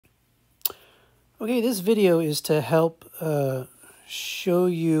Okay, this video is to help show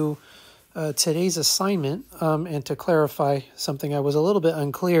you today's assignment and to clarify something I was a little bit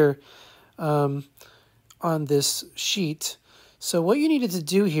unclear on this sheet. So what you needed to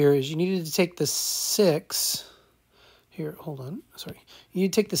do here is you needed to take the 6, here, hold on, sorry. You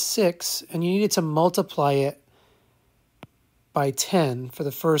need to take the 6 and you needed to multiply it by 10 for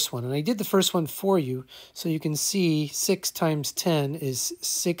the first one. And I did the first one for you so you can see 6 times 10 is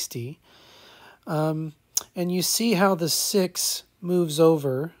 60. And you see how the 6 moves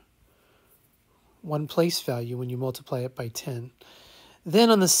over one place value when you multiply it by 10. Then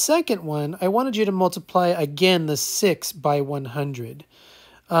on the second one, I wanted you to multiply again the 6 by 100.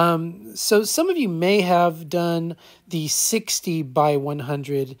 So some of you may have done the 60 by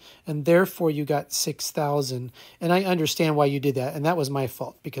 100, and therefore you got 6,000. And I understand why you did that, and that was my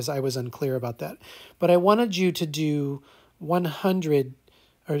fault because I was unclear about that. But I wanted you to do 100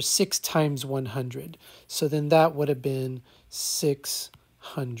 or 6 times 100. So then that would have been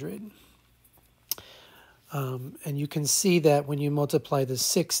 600. And you can see that when you multiply the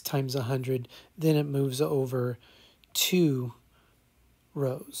 6 times 100, then it moves over 2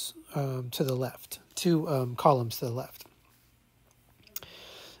 rows to the left, 2 columns to the left.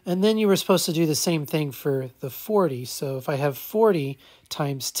 And then you were supposed to do the same thing for the 40. So if I have 40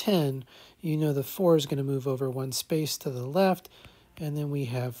 times 10, you know the 4 is going to move over one space to the left, and then we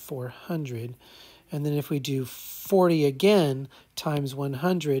have 400. And then if we do 40 again times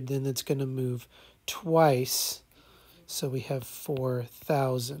 100, then it's going to move twice. So we have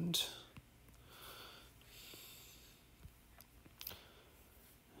 4,000.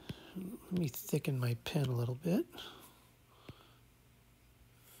 Let me thicken my pen a little bit.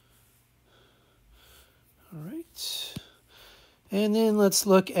 All right. And then let's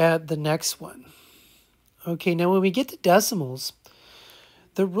look at the next one. Okay, now when we get to decimals,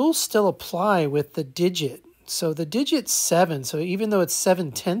 the rules still apply with the digit. So the digit 7, so even though it's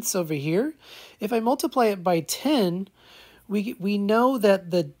 7/10 over here, if I multiply it by 10, we know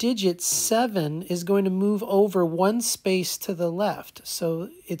that the digit 7 is going to move over one space to the left. So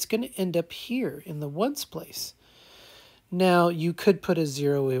it's going to end up here in the ones place. Now, you could put a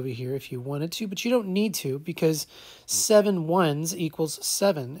 0 over here if you wanted to, but you don't need to because 7 ones equals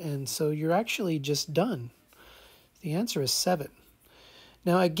 7. And so you're actually just done. The answer is 7.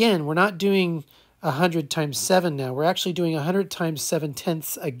 Now, again, we're not doing 100 times 7 now. We're actually doing 100 times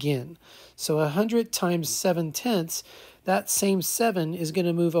 7/10 again. So 100 times 7/10, that same 7 is going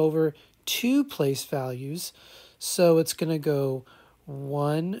to move over 2 place values. So it's going to go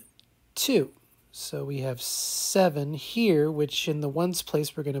 1, 2. So we have 7 here, which in the ones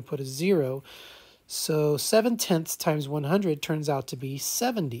place we're going to put a 0. So 7/10 times 100 turns out to be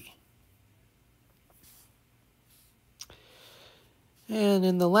 70. And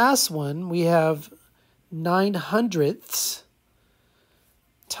in the last one, we have 9/100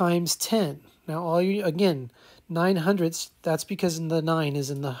 times 10. Now, again, 9/100, that's because the 9 is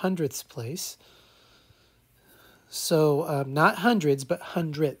in the hundredths place. So not hundreds, but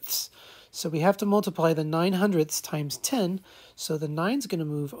hundredths. So we have to multiply the 9/100 times 10. So the 9 is going to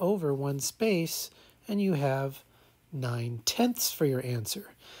move over one space, and you have 9/10 for your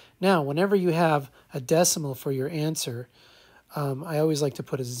answer. Now, whenever you have a decimal for your answer, I always like to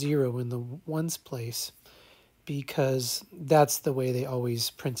put a 0 in the ones place because that's the way they always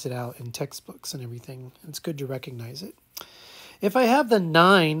print it out in textbooks and everything. It's good to recognize it. If I have the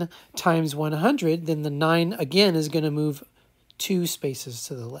 9 times 100, then the 9 again is going to move 2 spaces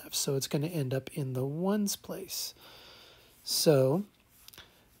to the left. So it's going to end up in the ones place. So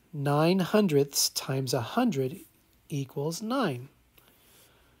 9/100 times 100 equals 9.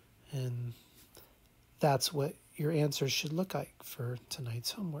 And that's what your answers should look like for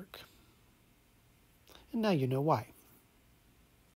tonight's homework. And now you know why.